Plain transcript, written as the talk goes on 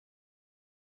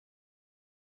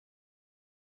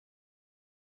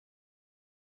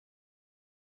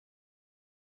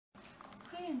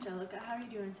Angelica, how are you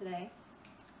doing today?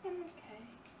 I'm okay.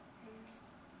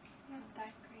 Not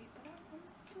that great, but I'm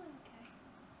doing okay.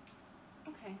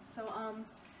 Okay, so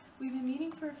we've been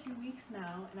meeting for a few weeks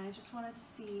now, and I just wanted to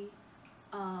see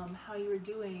how you were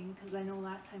doing, because I know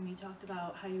last time we talked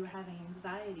about how you were having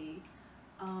anxiety.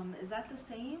 Is that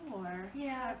the same, or?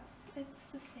 Yeah, it's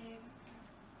the same.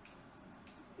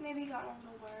 Maybe gotten a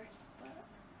little worse, but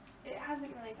it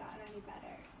hasn't really gotten any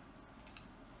better.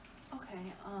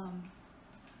 Okay,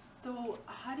 so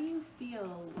how do you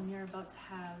feel when you're about to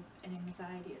have an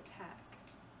anxiety attack?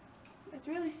 It's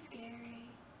really scary.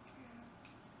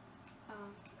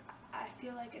 I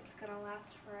feel like it's gonna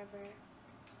last forever,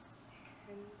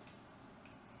 and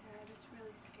yeah, it's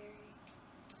really scary.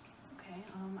 Okay,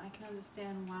 I can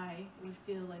understand why it would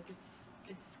feel like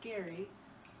it's scary.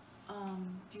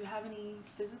 Do you have any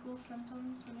physical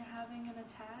symptoms when you're having an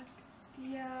attack?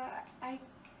 Yeah, I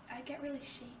get really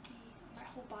shaky. My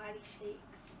whole body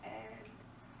shakes, and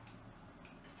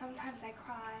sometimes I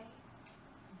cry.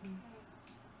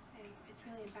 Mm-hmm. And it's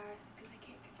really embarrassing because I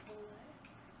can't control it.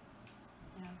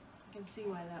 Yeah, I can see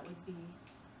why that would be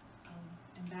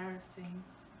embarrassing.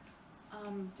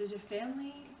 Does your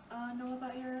family know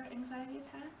about your anxiety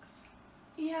attacks?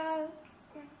 Yeah,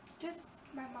 just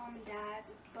my mom and dad,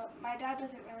 but my dad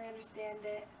doesn't really understand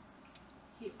it.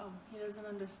 He doesn't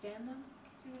understand them?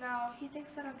 No, he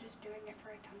thinks that I'm just doing it for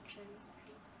attention,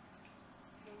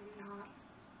 and I'm not.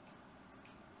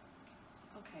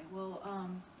 Okay, well,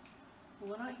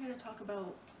 we're not here to talk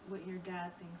about what your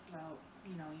dad thinks about,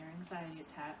 your anxiety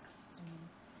attacks. I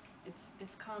mean,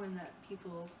 it's common that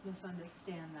people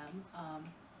misunderstand them.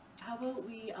 How about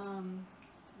we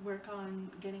work on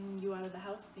getting you out of the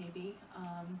house, maybe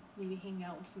hanging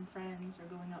out with some friends or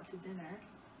going out to dinner.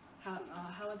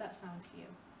 How would that sound to you?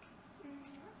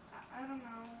 I don't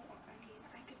know. I mean,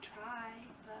 I could try,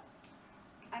 but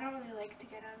I don't really like to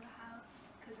get out of the house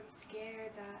because I'm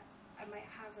scared that I might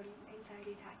have an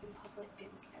anxiety attack in public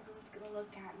and everyone's gonna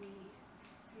look at me.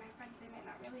 And my friends, they might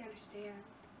not really understand.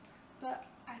 But,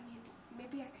 I mean,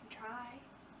 maybe I can try.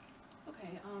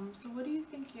 Okay, so what do you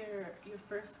think your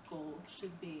first goal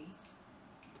should be?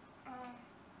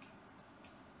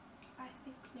 I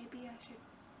think maybe I should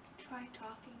try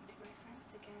talking to my friends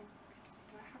again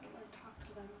because I haven't really talked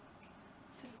to them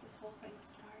since this whole thing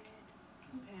started.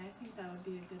 Okay, I think that would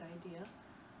be a good idea.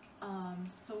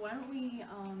 So why don't we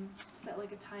set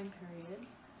like a time period?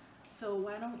 So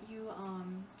why don't you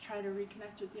try to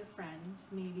reconnect with your friends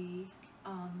maybe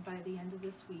by the end of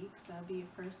this week, so that'd be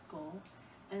your first goal.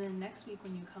 And then next week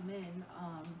when you come in,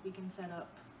 we can set up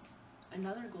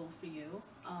another goal for you,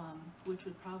 which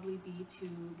would probably be to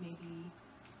maybe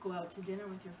go out to dinner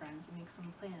with your friends and make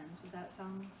some plans. Would that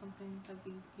sound something that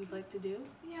you'd like to do?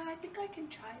 Yeah, I think I can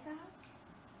try that.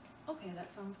 Okay,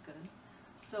 that sounds good.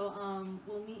 So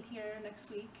we'll meet here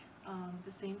next week,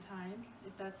 the same time,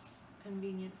 if that's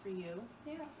convenient for you.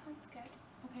 Yeah, that sounds good.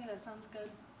 Okay, that sounds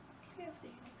good. Okay, I'll see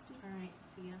you next week. All right,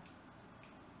 see ya.